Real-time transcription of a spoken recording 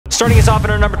Starting us off in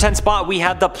our number 10 spot, we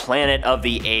have the Planet of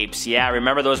the Apes. Yeah,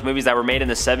 remember those movies that were made in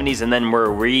the 70s and then were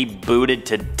rebooted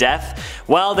to death?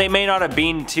 Well, they may not have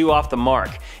been too off the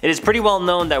mark. It is pretty well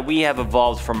known that we have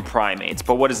evolved from primates,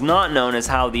 but what is not known is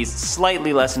how these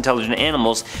slightly less intelligent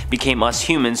animals became us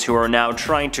humans who are now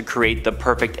trying to create the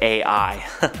perfect AI.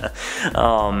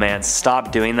 Oh man,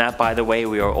 stop doing that by the way,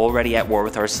 we are already at war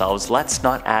with ourselves. Let's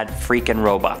not add freaking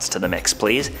robots to the mix,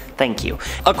 please. Thank you.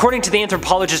 According to the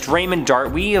anthropologist Raymond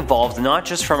Dart, we evolved not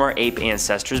just from our ape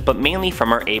ancestors, but mainly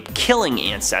from our ape-killing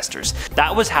ancestors.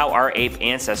 That was how our ape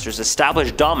ancestors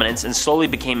established dominance and slowly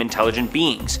became intelligent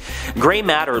beings. Gray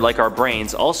matter, like our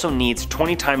brains, also needs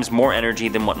 20 times more energy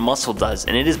than what muscle does,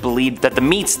 and it is believed that the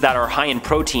meats that are high in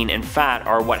protein and fat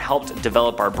are what helped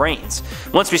develop our brains.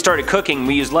 Once we started cooking,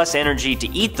 we used less energy to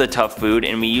eat the tough food,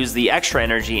 and we used the extra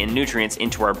energy and nutrients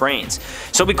into our brains.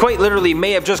 So we quite literally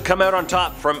may have just come out on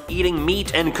top from eating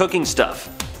meat and cooking stuff.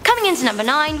 Coming into number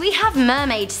 9, we have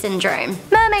mermaid syndrome.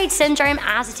 Mermaid syndrome,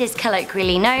 as it is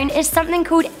colloquially known, is something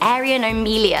called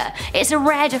areonomelia. It's a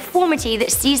rare deformity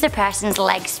that sees a person's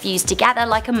legs fused together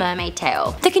like a mermaid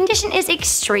tail. The condition is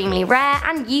extremely rare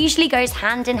and usually goes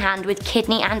hand in hand with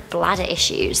kidney and bladder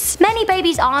issues. Many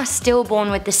babies are still born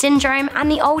with the syndrome,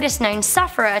 and the oldest known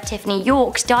sufferer, Tiffany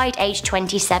Yorks, died aged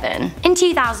 27. In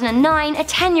 2009, a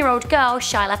 10-year-old girl,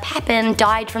 Shyla Pepin,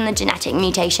 died from the genetic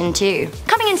mutation too.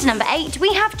 Coming into number 8,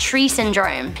 we have tree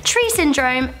syndrome. Tree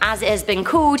syndrome, as it has been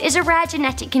called, is a rare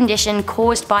genetic condition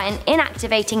caused by an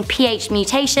inactivating pH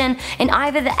mutation in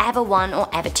either the EVER1 or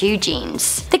EVER2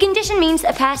 genes. The condition means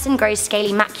that a person grows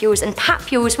scaly macules and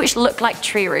papules which look like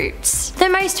tree roots. The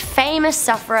most famous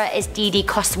sufferer is Didi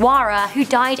Koswara, who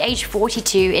died aged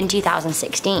 42 in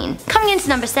 2016. Coming into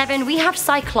number 7, we have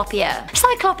cyclopia.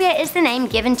 Cyclopia is the name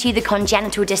given to the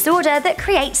congenital disorder that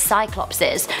creates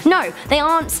cyclopses. No, they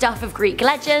aren't stuff of Greek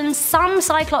legends. Some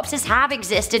cyclopses have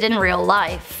existed in real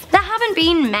life. There haven't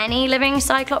been many living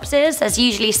cyclopses, as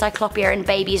usually cyclopia in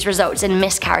babies results in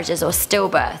miscarriages or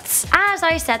stillbirths. As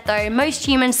I said though, most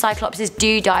human cyclopses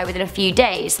do die within a few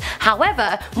days.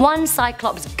 However, one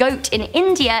cyclops goat in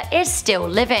India is still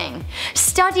living.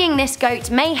 Studying this goat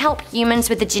may help humans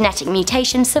with the genetic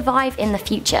mutation survive in the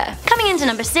future. Coming into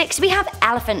number 6, we have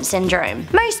elephant syndrome.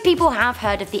 Most people have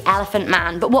heard of the Elephant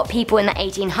Man, but what people in the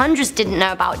 1800s didn't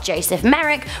know about Joseph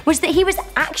Merrick was that he was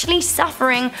actually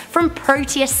suffering from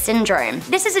Proteus syndrome.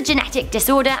 This is a genetic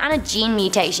disorder and a gene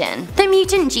mutation. The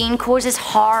mutant gene causes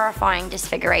horrifying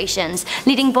disfigurations,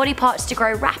 leading body parts to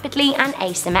grow rapidly and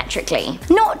asymmetrically.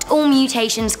 Not all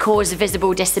mutations cause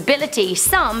visible disability.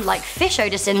 Some, like fish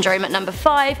odor syndrome at number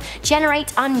 5,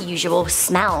 generate unusual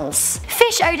smells.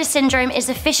 Fish odor syndrome is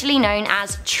officially known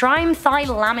as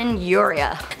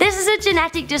trimethylaminuria. This is a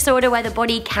genetic disorder where the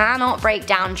body cannot break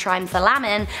down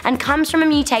trimethylamine and comes from a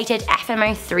mutated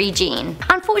FMO3 gene.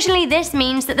 Unfortunately, this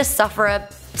means that the sufferer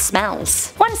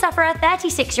smells. One sufferer,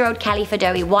 36-year-old Kelly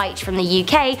Fadoe White from the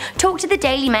UK, talked to the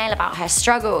Daily Mail about her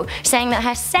struggle, saying that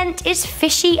her scent is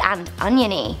fishy and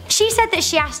oniony. She said that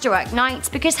she has to work nights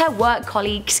because her work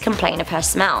colleagues complain of her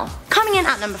smell. Coming in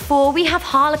at number 4, we have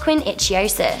harlequin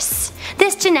ichthyosis.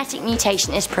 This genetic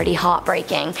mutation is pretty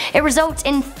heartbreaking. It results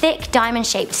in thick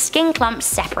diamond-shaped skin clumps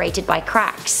separated by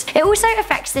cracks. It also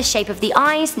affects the shape of the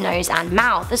eyes, nose and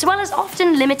mouth, as well as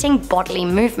often limiting bodily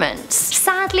movements.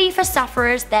 Sadly for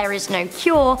sufferers, there is no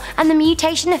cure, and the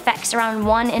mutation affects around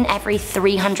 1 in every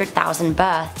 300,000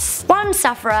 births. One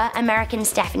sufferer, American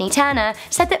Stephanie Turner,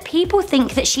 said that people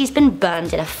think that she's been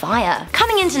burned in a fire.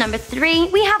 Coming into number 3,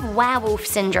 we have werewolf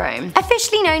syndrome.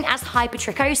 Officially known as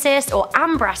hypertrichosis or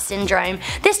Ambras syndrome,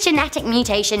 this genetic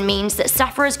mutation means that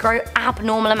sufferers grow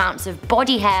abnormal amounts of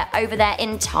body hair over their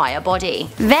entire body.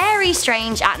 Very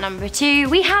strange at number 2,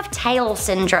 we have tail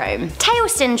syndrome. Tail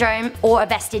syndrome, or a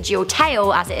vestigial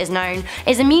tail as it is known,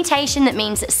 is a mutation that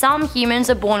means that some humans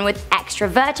are born with extra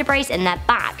vertebrae in their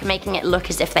back, making it look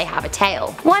as if they have a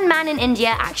tail. One man in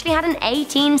India actually had an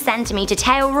 18cm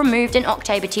tail removed in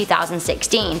October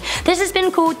 2016. This has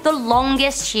been called the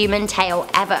longest human tail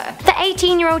ever. The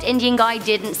 18-year-old Indian guy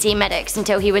didn't see medics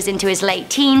until he was into his late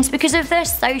teens because of the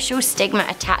social stigma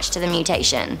attached to the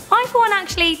mutation. I for one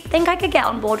actually think I could get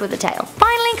on board with a tail.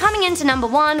 Finally, coming into number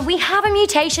 1, we have a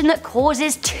mutation that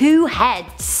causes 2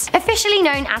 heads. Officially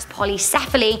known as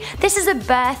polycephaly, this is a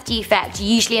birth defect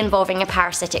usually involving a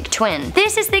parasitic twin.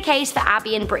 This is the case for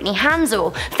Abby and Brittany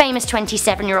Hansel, famous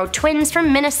 27-year-old twins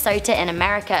from Minnesota in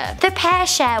America. The pair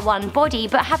share one body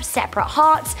but have separate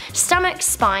hearts, stomachs,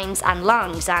 spines and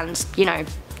lungs, and, you know,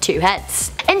 2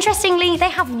 heads. Interestingly, they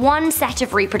have one set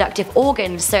of reproductive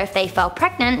organs, so if they fell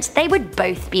pregnant, they would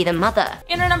both be the mother.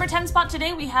 In our number 10 spot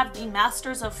today, we have the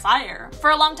Masters of Fire. For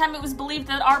a long time, it was believed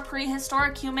that our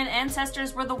prehistoric human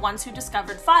ancestors were the ones who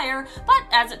discovered fire, but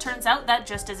as it turns out, that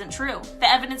just isn't true. The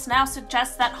evidence now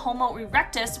suggests that Homo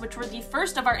erectus, which were the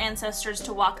first of our ancestors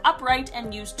to walk upright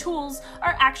and use tools,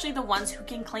 are actually the ones who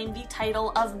can claim the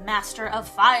title of Master of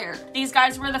Fire. These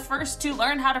guys were the first to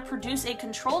learn how to produce a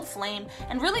controlled flame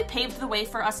and really paved the way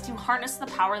for us to harness the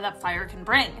power that fire can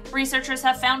bring. Researchers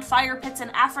have found fire pits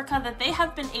in Africa that they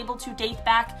have been able to date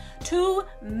back 2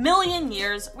 million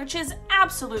years, which is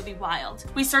absolutely wild.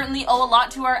 We certainly owe a lot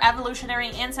to our evolutionary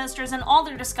ancestors and all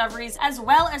their discoveries, as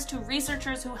well as to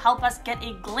researchers who help us get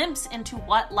a glimpse into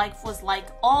what life was like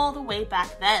all the way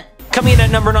back then. Coming in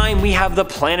at number 9, we have the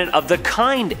Planet of the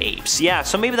Kind apes. Yeah,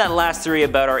 so maybe that last theory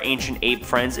about our ancient ape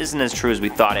friends isn't as true as we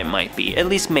thought it might be, at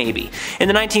least maybe. In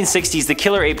the 1960s, the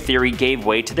killer ape theory gave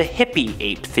way to the hippie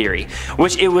ape theory,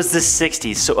 which it was the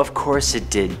 60s, so of course it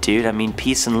did, dude. I mean,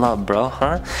 peace and love, bro,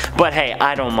 huh? But hey,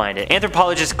 I don't mind it.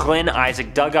 Anthropologist Glenn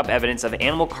Isaac dug up evidence of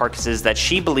animal carcasses that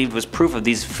she believed was proof of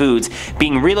these foods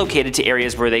being relocated to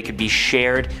areas where they could be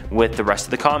shared with the rest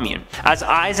of the commune. As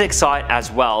Isaac saw it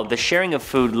as well, the sharing of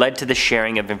food led to the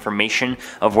sharing of information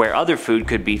of where other food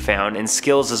could be found and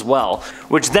skills as well,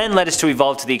 which then led us to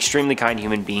evolve to the extremely kind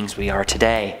human beings we are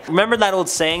today. Remember that old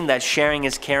saying that sharing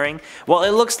is caring? Well,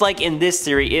 it looks like in this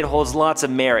theory it holds lots of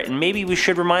merit, and maybe we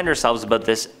should remind ourselves about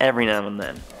this every now and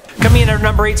then. Coming in at our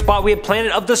number 8 spot, we have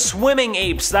Planet of the Swimming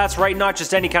Apes. That's right, not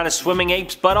just any kind of swimming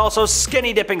apes, but also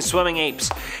skinny dipping swimming apes.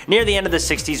 Near the end of the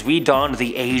 60s, we dawned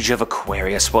the age of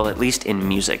Aquarius, well, at least in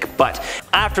music. But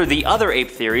after the other ape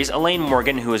theories, Elaine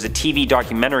Morgan, who is a TV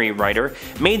documentary writer,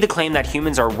 made the claim that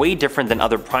humans are way different than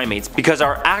other primates because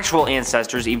our actual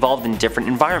ancestors evolved in different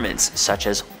environments, such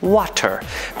as water.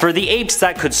 For the apes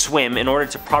that could swim, in order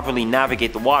to properly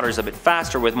navigate the waters a bit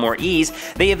faster with more ease,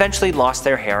 they eventually lost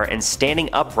their hair, and standing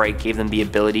upright gave them the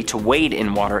ability to wade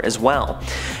in water as well.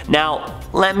 Now,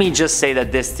 let me just say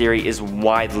that this theory is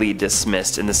widely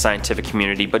dismissed in the scientific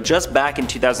community, but just back in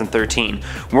 2013,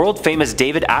 world famous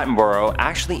David Attenborough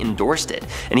actually endorsed it.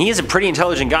 And he is a pretty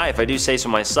intelligent guy, if I do say so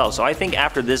myself, so I think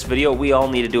after this video we all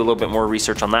need to do a little bit more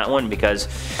research on that one, because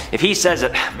if he says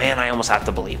it, man, I almost have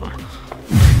to believe him.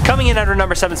 Coming in at our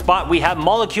number 7 spot, we have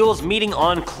molecules meeting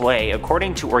on clay.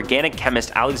 According to organic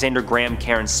chemist Alexander Graham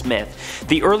Cairn Smith,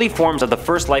 the early forms of the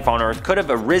first life on Earth could have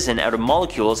arisen out of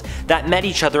molecules that met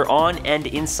each other on and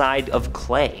inside of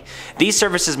clay. These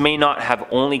surfaces may not have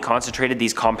only concentrated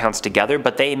these compounds together,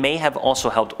 but they may have also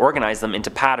helped organize them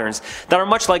into patterns that are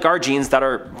much like our genes that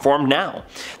are formed now.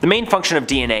 The main function of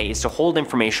DNA is to hold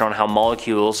information on how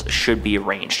molecules should be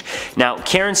arranged. Now,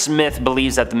 Cairn Smith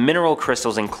believes that the mineral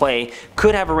crystals in clay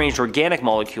could have arranged organic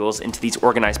molecules into these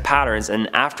organized patterns,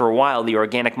 and after a while the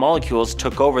organic molecules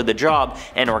took over the job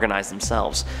and organized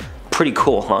themselves. Pretty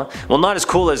cool, huh? Well, not as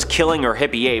cool as killing or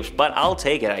hippie apes, but I'll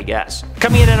take it, I guess.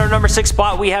 Coming in at our number 6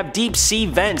 spot, we have deep sea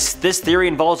vents. This theory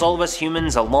involves all of us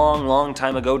humans a long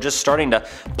time ago just starting to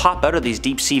pop out of these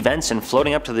deep sea vents and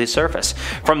floating up to the surface.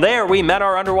 From there, we met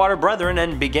our underwater brethren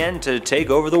and began to take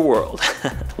over the world.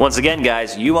 Once again,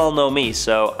 guys, you all know me,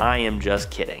 so I am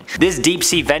just kidding. This deep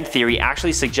sea vent theory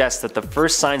actually suggests that the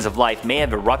first signs of life may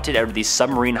have erupted out of these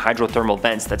submarine hydrothermal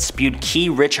vents that spewed key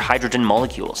rich hydrogen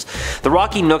molecules. The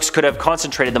rocky nooks could have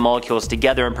concentrated the molecules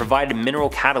together and provided mineral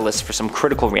catalysts for some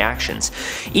critical reactions.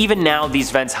 Even now,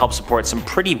 these vents help support some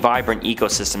pretty vibrant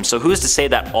ecosystems, so who's to say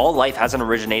that all life hasn't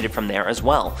originated from there as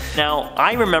well? Now,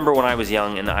 I remember when I was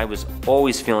young and I was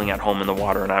always feeling at home in the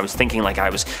water, and I was thinking like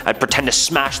I'd pretend to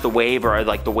smash the wave, or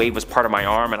like the wave was part of my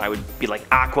arm and I would be like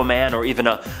Aquaman or even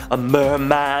a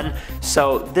merman.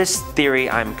 So this theory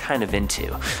I'm kind of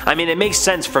into. I mean, it makes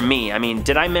sense for me. I mean,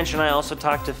 did I mention I also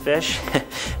talk to fish?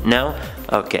 No?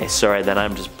 Okay, sorry, then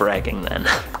I'm just bragging then.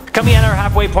 Coming at our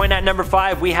halfway point at number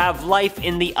 5, we have life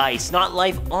in the ice, not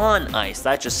life on ice.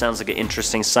 That just sounds like an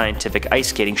interesting scientific ice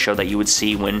skating show that you would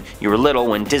see when you were little,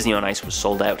 when Disney on Ice was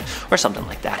sold out, or something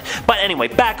like that. But anyway,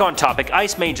 back on topic,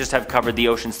 ice may just have covered the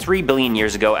oceans 3 billion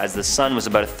years ago as the sun was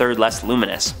about a third less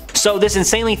luminous. So this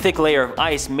insanely thick layer of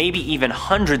ice, maybe even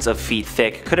hundreds of feet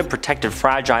thick, could have protected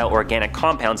fragile organic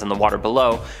compounds in the water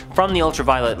below from the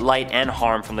ultraviolet light and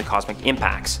harm from the cosmic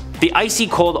impacts. The icy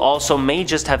cold also may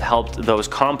just have helped those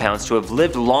compounds to have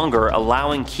lived longer,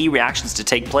 allowing key reactions to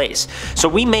take place. So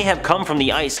we may have come from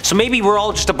the ice, so maybe we're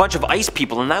all just a bunch of ice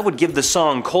people, and that would give the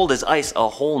song Cold as Ice a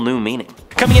whole new meaning.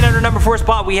 Coming in at our number 4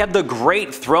 spot, we have the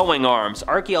great throwing arms.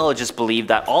 Archaeologists believe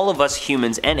that all of us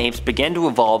humans and apes began to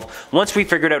evolve once we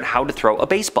figured out how to throw a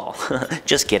baseball.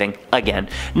 Just kidding. Again,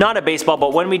 not a baseball,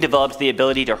 but when we developed the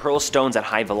ability to hurl stones at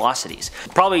high velocities.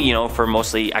 Probably, for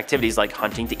mostly activities like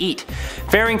hunting to eat.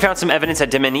 Fehring found some evidence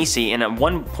at Dmanisi in a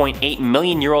 1.8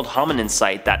 million year old hominin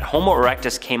site that Homo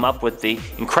erectus came up with the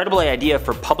incredible idea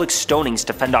for public stonings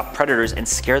to fend off predators and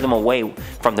scare them away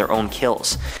from their own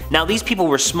kills. Now these people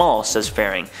were small, says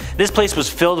Fehring. This place was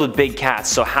filled with big cats,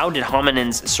 so how did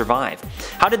hominins survive?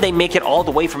 How did they make it all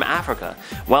the way from Africa?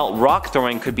 Well, rock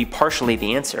throwing could be partially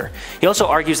the answer. He also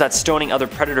argues that stoning other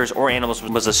predators or animals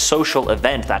was a social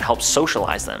event that helped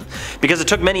socialize them, because it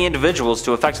took many individuals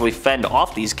to effectively fend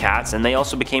off these cats, and they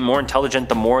also became more intelligent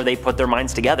the more they put their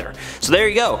minds together. So there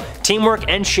you go, teamwork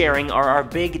and sharing are our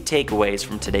big takeaways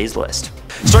from today's list.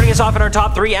 Starting us off in our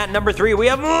top 3, at number 3 we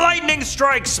have lightning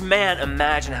strikes. Man,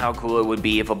 imagine how cool it would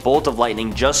be if a bolt of lightning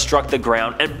just struck the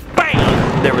ground and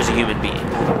BAM! There was a human being.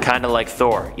 Kinda like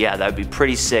Thor. Yeah, that would be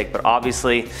pretty sick, but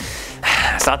obviously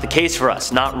it's not the case for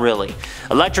us, not really.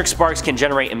 Electric sparks can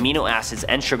generate amino acids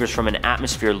and sugars from an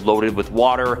atmosphere loaded with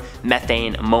water,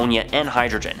 methane, ammonia, and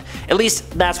hydrogen. At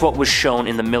least that's what was shown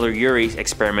in the Miller-Urey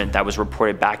experiment that was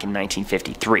reported back in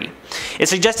 1953. It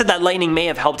suggested that lightning may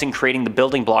have helped in creating the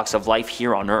building blocks of life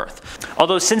here on Earth.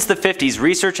 Although since the 50s,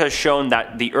 research has shown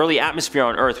that the early atmosphere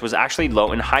on Earth was actually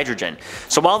low in hydrogen.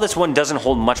 So while this one doesn't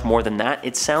hold much more than that,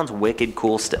 it sounds wicked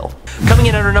cool still. Coming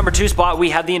in at our number 2 spot,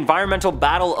 we have the environmental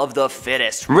battle of the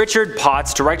fittest. Richard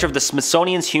Potts, director of the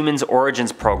Smithsonian's Humans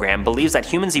Origins program, believes that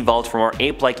humans evolved from our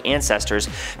ape-like ancestors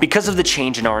because of the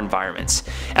change in our environments.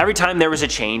 Every time there was a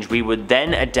change, we would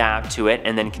then adapt to it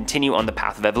and then continue on the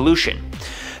path of evolution.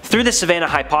 Through the savanna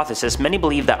hypothesis, many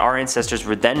believe that our ancestors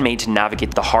were then made to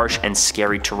navigate the harsh and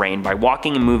scary terrain by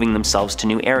walking and moving themselves to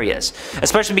new areas,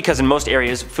 especially because in most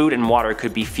areas, food and water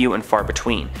could be few and far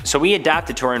between. So we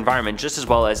adapted to our environment just as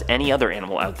well as any other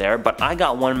animal out there, but I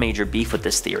got one major beef with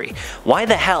this theory. Why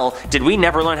the hell did we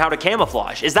never learn how to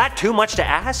camouflage? Is that too much to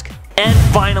ask? And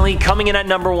finally, coming in at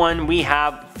number 1, we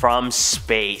have from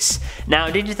space. Now,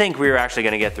 did you think we were actually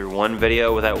going to get through one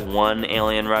video without one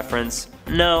alien reference?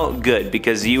 No, good,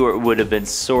 because you would have been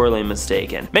sorely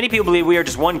mistaken. Many people believe we are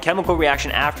just one chemical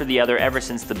reaction after the other ever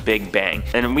since the Big Bang,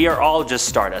 and we are all just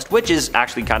stardust, which is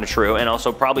actually kind of true and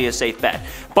also probably a safe bet.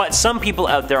 But some people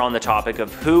out there on the topic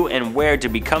of who and where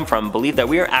did we come from believe that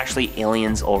we are actually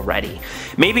aliens already.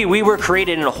 Maybe we were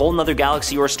created in a whole nother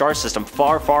galaxy or star system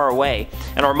far, far away,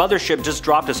 and our mothership just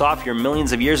dropped us off here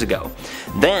millions of years ago.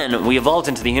 Then we evolved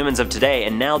into the humans of today,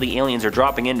 and now the aliens are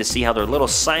dropping in to see how their little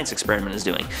science experiment is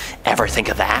doing. Ever think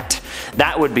of that?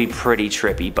 That would be pretty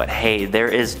trippy, but hey, there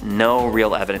is no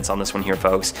real evidence on this one here,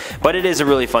 folks. But it is a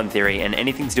really fun theory, and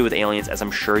anything to do with aliens, as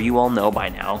I'm sure you all know by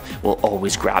now, will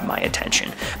always grab my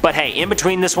attention. But hey, in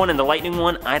between this one and the lightning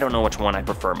one, I don't know which one I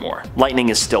prefer more. Lightning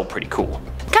is still pretty cool.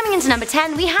 Coming into number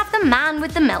 10, we have the man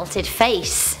with the melted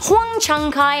face. Huang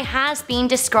Changkai has been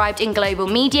described in global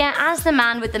media as the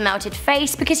man with the melted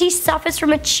face because he suffers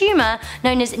from a tumour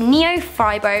known as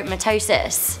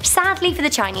neofibromatosis. Sadly for the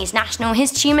Chinese national,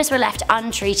 his tumours were left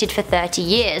untreated for 30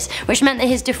 years, which meant that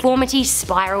his deformity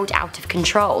spiralled out of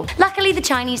control. Luckily, the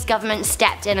Chinese government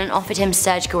stepped in and offered him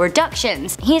surgical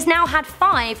reductions. He has now had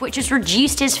 5, which has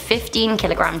reduced his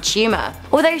 15-kilogram tumour.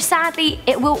 Although sadly,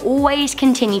 it will always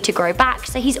continue to grow back,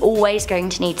 so he's always going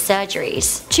to need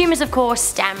surgeries. Tumours, of course,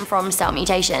 stem from cell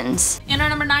mutations. In our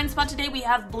number 9 spot today, we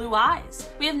have blue eyes.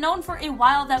 We have known for a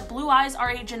while that blue eyes are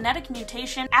a genetic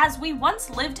mutation, as we once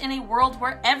lived in a world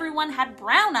where everyone had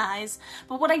brown eyes,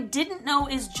 but what I didn't know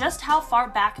is just how far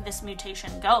back this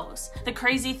mutation goes. The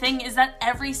crazy thing is that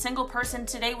every single person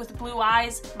today with blue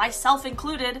eyes, myself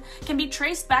included, can be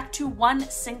traced back to one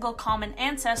single common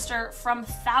ancestor from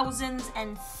thousands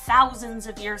and thousands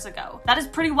of years ago. That is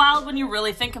pretty wild when you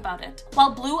really think about it.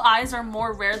 While blue eyes are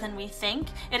more rare than we think,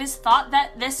 it is thought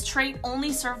that this trait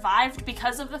only survived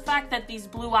because of the fact that these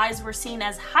blue eyes were seen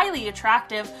as highly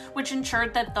attractive, which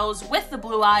ensured that those with the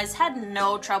blue eyes had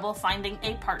no trouble finding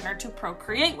a partner to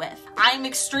procreate with. I'm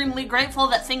extremely grateful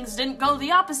that things didn't go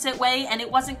the opposite way and it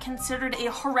wasn't considered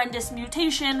a horrendous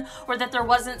mutation, or that there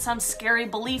wasn't some scary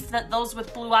belief that those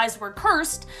with blue eyes were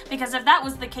cursed, because if that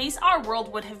was the case, our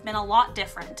world would have been a lot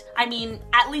different. I mean,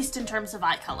 at least in terms of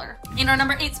eye color. In our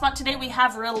number 8 spot today, we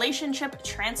have relationship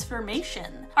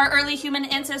transformation. Our early human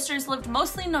ancestors lived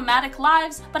mostly nomadic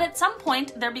lives, but at some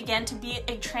point there began to be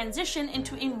a transition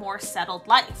into a more settled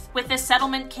life. With this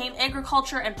settlement came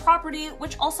agriculture and property,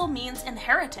 which also means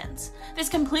inheritance. This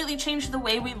completely changed the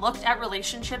way we looked at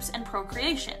relationships and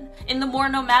procreation. In the more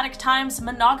nomadic times,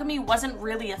 monogamy wasn't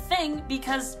really a thing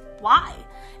because why?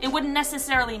 It wouldn't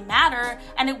necessarily matter,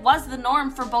 and it was the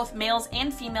norm for both males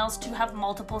and females to have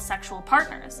multiple sexual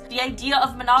partners. The idea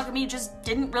of monogamy just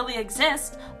didn't really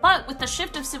exist, but with the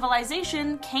shift of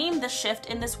civilization came the shift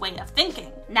in this way of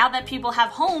thinking. Now that people have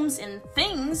homes and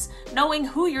things, knowing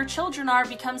who your children are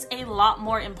becomes a lot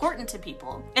more important to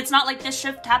people. It's not like this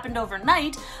shift happened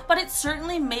overnight, but it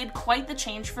certainly made quite the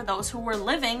change for those who were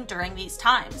living during these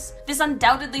times. This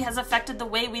undoubtedly has affected the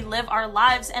way we live our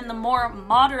lives and the more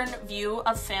modern view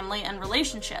of family and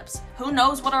relationships. Who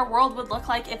knows what our world would look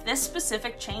like if this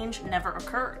specific change never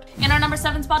occurred. In our number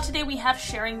 7 spot today, we have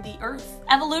sharing the earth.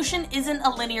 Evolution isn't a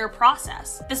linear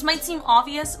process. This might seem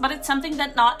obvious, but it's something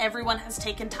that not everyone has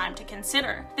taken time to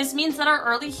consider. This means that our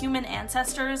early human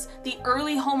ancestors, the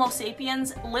early Homo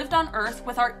sapiens, lived on Earth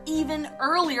with our even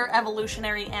earlier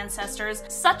evolutionary ancestors,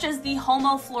 such as the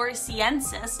Homo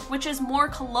floresiensis, which is more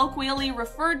colloquially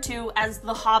referred to as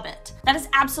the Hobbit. That is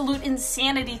absolute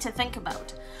insanity to think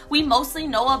about. We mostly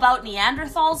know about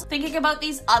Neanderthals. Thinking about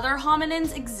these other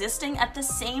hominins existing at the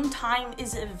same time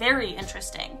is very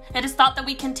interesting. It is thought that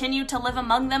we continued to live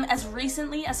among them as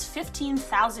recently as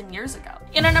 15,000 years ago.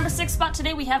 In our number 6 spot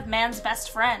today, we have man's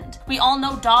best friend. We all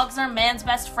know dogs are man's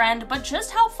best friend, but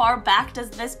just how far back does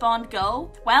this bond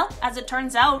go? Well, as it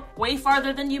turns out, way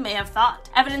farther than you may have thought.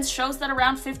 Evidence shows that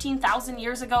around 15,000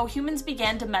 years ago, humans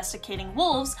began domesticating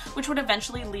wolves, which would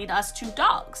eventually lead us to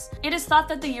dogs. It is thought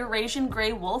that the Eurasian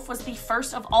gray wolf was the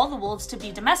first of all the wolves to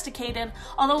be domesticated,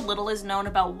 although little is known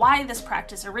about why this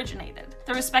practice originated.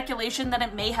 There is speculation that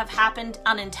it may have happened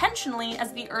unintentionally,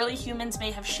 as the early humans may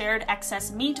have shared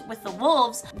excess meat with the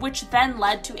wolves, which then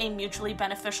led to a mutually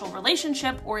beneficial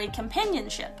relationship or a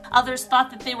companionship. Others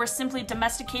thought that they were simply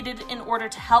domesticated in order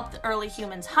to help the early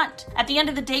humans hunt. At the end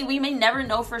of the day, we may never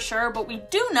know for sure, but we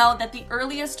do know that the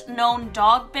earliest known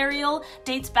dog burial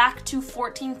dates back to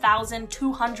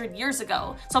 14,200 years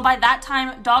ago. So by that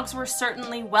time, dogs were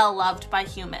certainly well loved by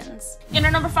humans. In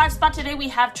our number 5 spot today, we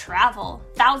have travel.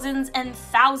 Thousands and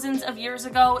thousands of years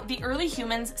ago, the early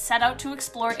humans set out to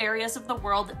explore areas of the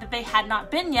world that they had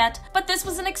not been yet, but this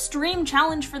was an extreme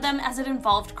challenge for them as it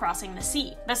involved crossing the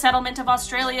sea. The settlement of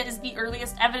Australia is the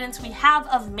earliest evidence we have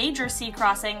of major sea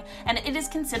crossing, and it is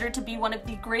considered to be one of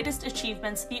the greatest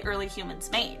achievements the early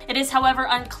humans made. It is, however,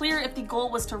 unclear if the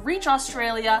goal was to reach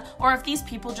Australia or if these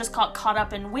people just got caught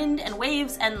up in wind and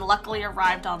waves and luckily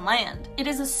arrived on land. It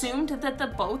is assumed that the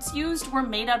boats used were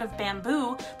made out of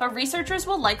bamboo, but researchers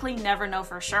will likely never know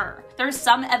for sure. There is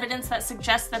some evidence that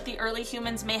suggests that the early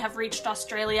humans may have reached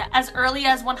Australia as early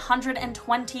as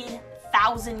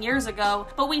 120,000 years ago,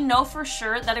 but we know for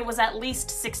sure that it was at least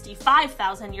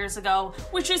 65,000 years ago,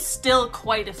 which is still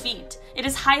quite a feat. It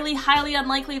is highly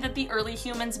unlikely that the early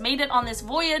humans made it on this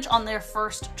voyage on their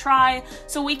first try,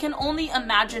 so we can only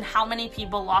imagine how many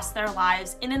people lost their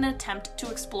lives in an attempt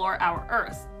to explore our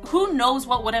Earth. Who knows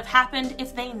what would have happened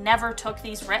if they never took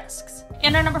these risks?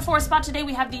 In our number 4 spot today,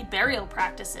 we have the burial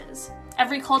practices.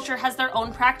 Every culture has their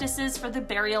own practices for the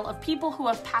burial of people who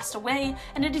have passed away,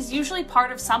 and it is usually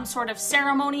part of some sort of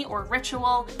ceremony or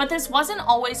ritual, but this wasn't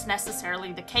always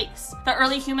necessarily the case. The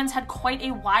early humans had quite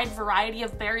a wide variety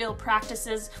of burial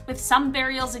practices, with some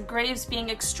burials and graves being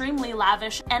extremely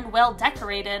lavish and well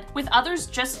decorated, with others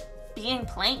just being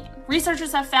plain.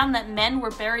 Researchers have found that men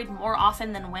were buried more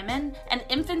often than women, and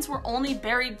infants were only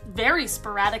buried very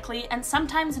sporadically and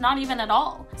sometimes not even at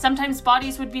all. Sometimes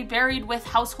bodies would be buried with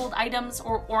household items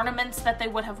or ornaments that they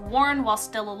would have worn while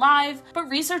still alive, but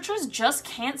researchers just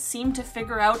can't seem to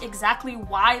figure out exactly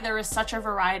why there is such a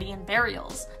variety in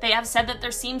burials. They have said that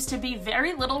there seems to be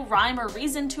very little rhyme or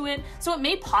reason to it, so it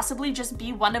may possibly just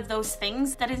be one of those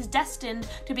things that is destined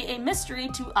to be a mystery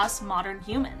to us modern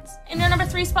humans. In our number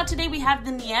 3 spot today, we have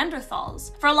the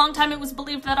Neanderthals. For a long time, it was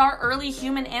believed that our early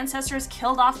human ancestors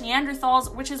killed off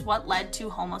Neanderthals, which is what led to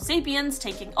Homo sapiens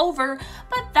taking over,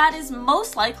 but that is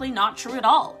most likely not true at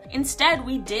all. Instead,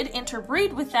 we did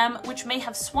interbreed with them, which may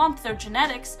have swamped their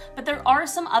genetics, but there are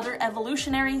some other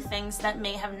evolutionary things that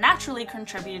may have naturally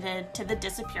contributed to the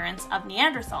disappearance of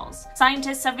Neanderthals.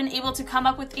 Scientists have been able to come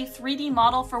up with a 3D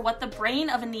model for what the brain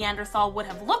of a Neanderthal would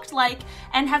have looked like,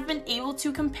 and have been able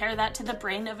to compare that to the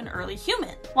brain of an early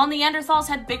human. While Neanderthals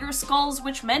had bigger skulls,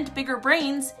 which meant bigger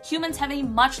brains, humans have a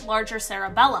much larger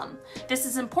cerebellum. This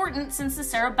is important since the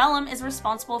cerebellum is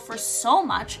responsible for so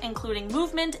much, including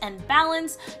movement and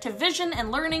balance, to vision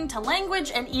and learning, to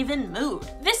language, and even mood.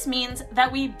 This means that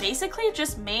we basically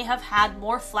just may have had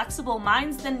more flexible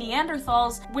minds than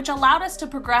Neanderthals, which allowed us to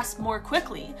progress more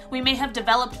quickly. We may have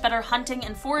developed better hunting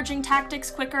and foraging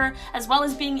tactics quicker, as well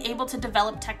as being able to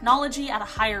develop technology at a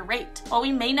higher rate. While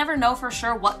we may never know for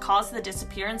sure what caused the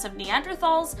disappearance descendants of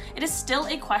Neanderthals, it is still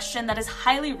a question that is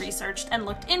highly researched and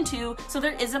looked into, so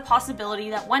there is a possibility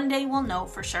that one day we'll know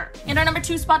for sure. In our number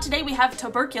 2 spot today, we have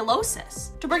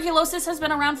tuberculosis. Tuberculosis has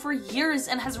been around for years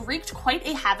and has wreaked quite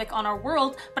a havoc on our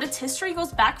world, but its history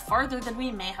goes back farther than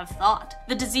we may have thought.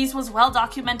 The disease was well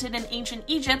documented in ancient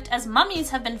Egypt, as mummies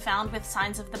have been found with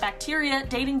signs of the bacteria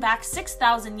dating back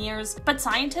 6,000 years, but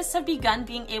scientists have begun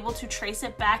being able to trace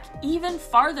it back even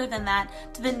farther than that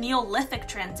to the Neolithic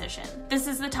transition. This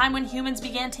is the time when humans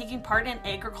began taking part in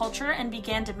agriculture and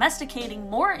began domesticating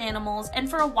more animals, and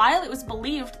for a while it was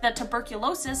believed that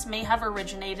tuberculosis may have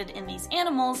originated in these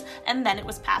animals and then it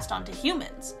was passed on to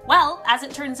humans. Well, as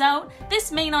it turns out,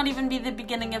 this may not even be the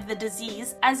beginning of the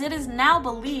disease, as it is now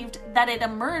believed that it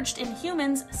emerged in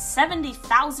humans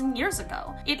 70,000 years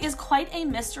ago. It is quite a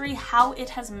mystery how it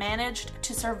has managed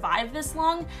to survive this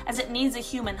long, as it needs a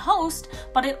human host,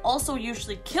 but it also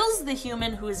usually kills the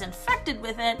human who is infected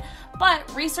with it.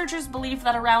 But researchers believe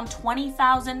that around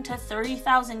 20,000 to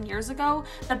 30,000 years ago,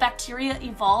 the bacteria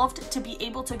evolved to be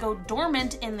able to go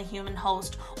dormant in the human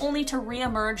host, only to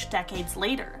re-emerge decades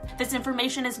later. This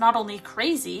information is not only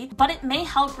crazy, but it may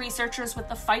help researchers with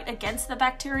the fight against the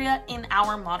bacteria in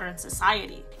our modern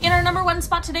society. In our number 1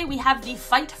 spot today, we have the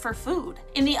fight for food.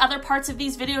 In the other parts of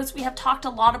these videos, we have talked a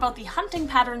lot about the hunting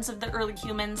patterns of the early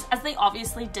humans, as they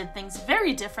obviously did things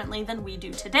very differently than we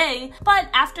do today, but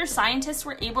after scientists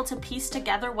were able to piece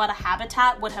together what a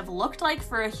habitat would have looked like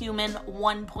for a human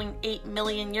 1.8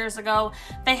 million years ago,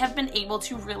 they have been able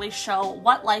to really show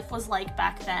what life was like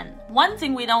back then. One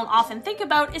thing we don't often think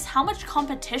about is how much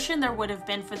competition there would have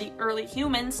been for the early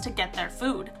humans to get their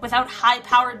food. Without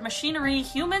high-powered machinery,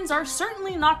 humans are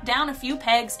certainly knocked down a few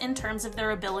pegs in terms of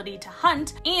their ability to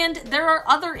hunt, and there are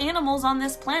other animals on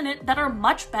this planet that are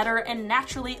much better and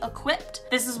naturally equipped.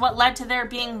 This is what led to there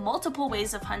being multiple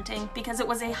ways of hunting, because it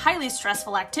was a highly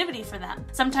stressful activity for them.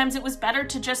 Sometimes it was better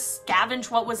to just scavenge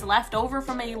what was left over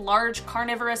from a large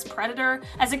carnivorous predator,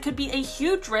 as it could be a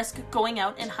huge risk going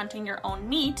out and hunting your own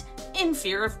meat in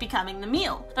fear of becoming the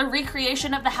meal. The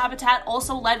recreation of the habitat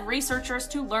also led researchers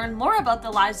to learn more about the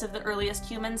lives of the earliest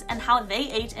humans and how they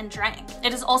ate and drank.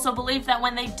 It is also believed that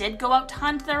when they did go out to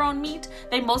hunt their own meat,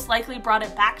 they most likely brought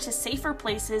it back to safer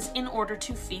places in order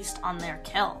to feast on their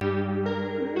kill.